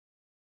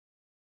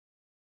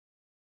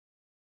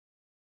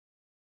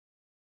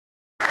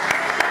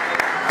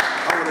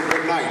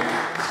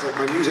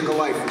My musical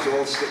life is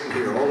all sitting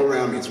here, all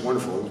around me. It's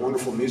wonderful. It's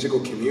wonderful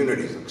musical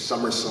communities, like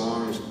Summer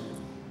Songs,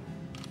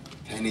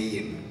 Penny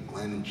and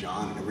Glenn and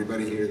John and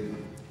everybody here. You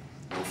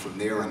know, from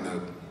there on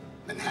the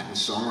Manhattan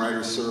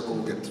Songwriters Circle,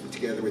 we'll get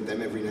together with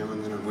them every now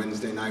and then on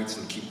Wednesday nights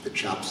and keep the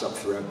chops up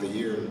throughout the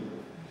year.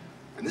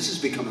 And this is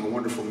becoming a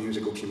wonderful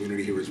musical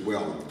community here as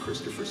well, at the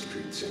Christopher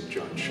Street St.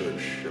 John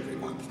Church every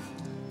month.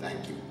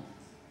 Thank you,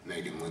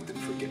 Megan Linden,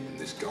 for getting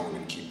this going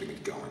and keeping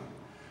it going.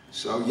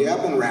 So yeah,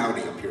 I've been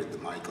rowdy up here at the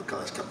mic the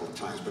last couple of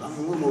times, but I'm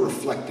a little more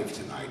reflective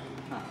tonight.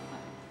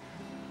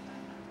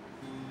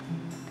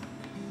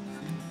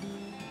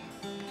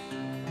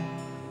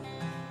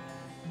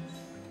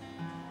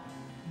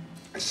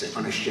 I say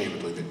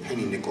unashamedly that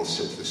Penny Nichols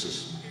says this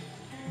is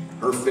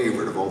her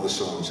favorite of all the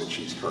songs that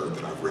she's heard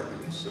that I've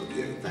written. So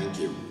yeah, thank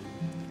you.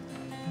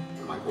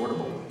 Am I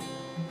audible?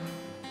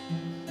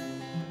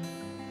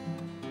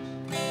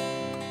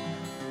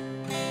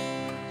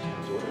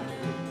 Sounds audible to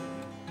me.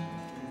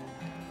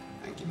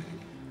 Thank you, Meg.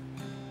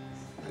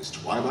 As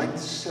twilight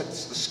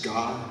sets the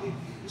sky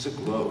is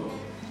aglow,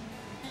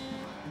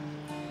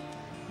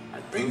 I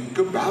think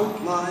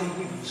about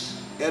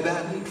life's ebb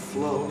and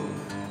flow.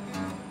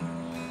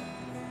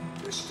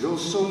 There's still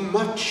so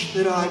much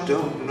that I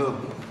don't know,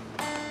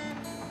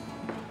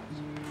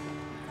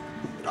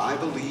 but I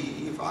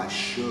believe I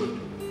should.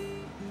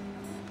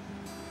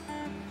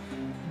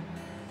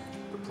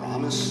 The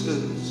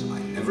promises I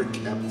never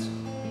kept,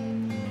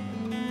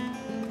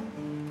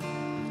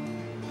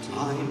 the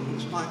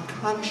times my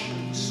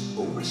conscience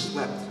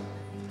overslept.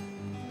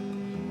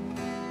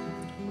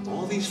 With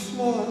all these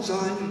flaws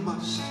I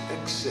must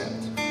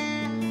accept,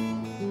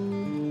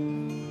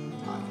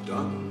 I've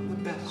done the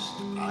best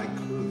I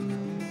could.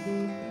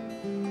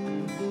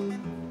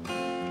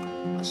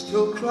 I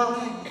still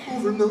cry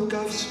over milk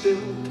I've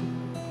spilled,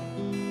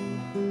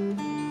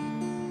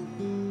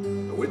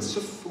 though it's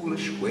a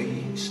foolish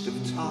waste of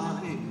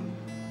time.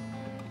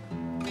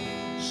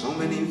 So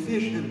many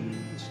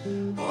visions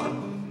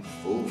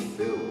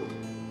unfulfilled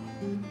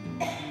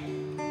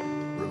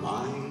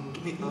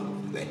remind me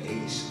of the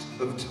haste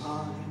of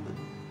time.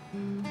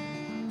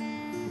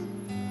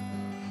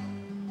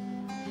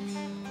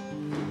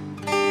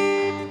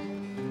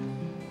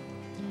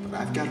 But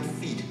I've got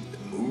feet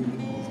that move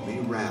me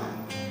round,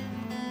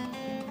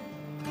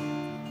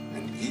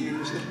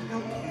 ears that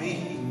help me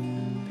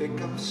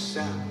pick up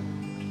sound.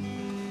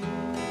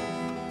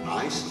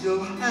 I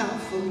still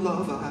have the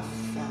love I've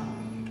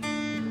found.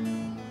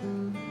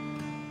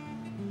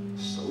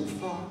 So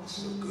far,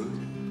 so good.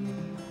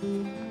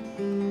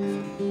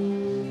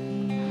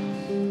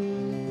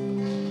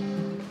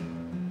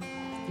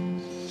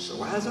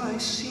 So as I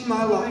see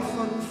my life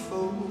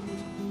unfold,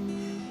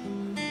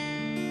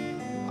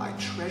 I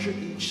treasure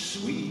each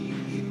sweet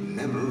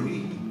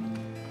memory,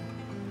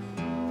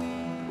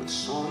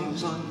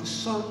 songs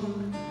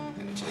unsung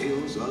and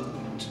tales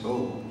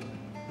untold.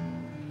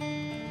 I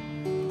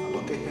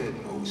look ahead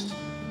most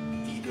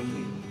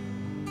eagerly.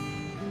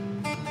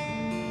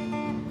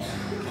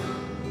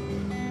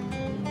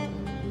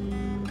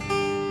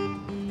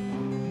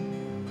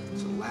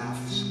 To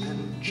laughs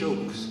and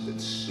jokes that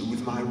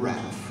soothe my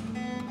wrath,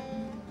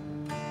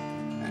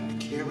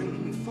 and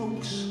caring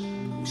folks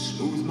who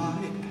smooth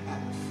my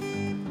path.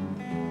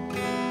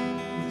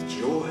 With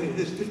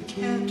joys that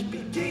can't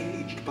be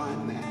gauged by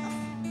math.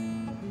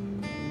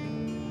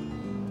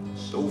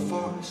 So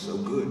far, so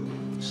good.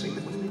 Sing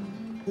it with me.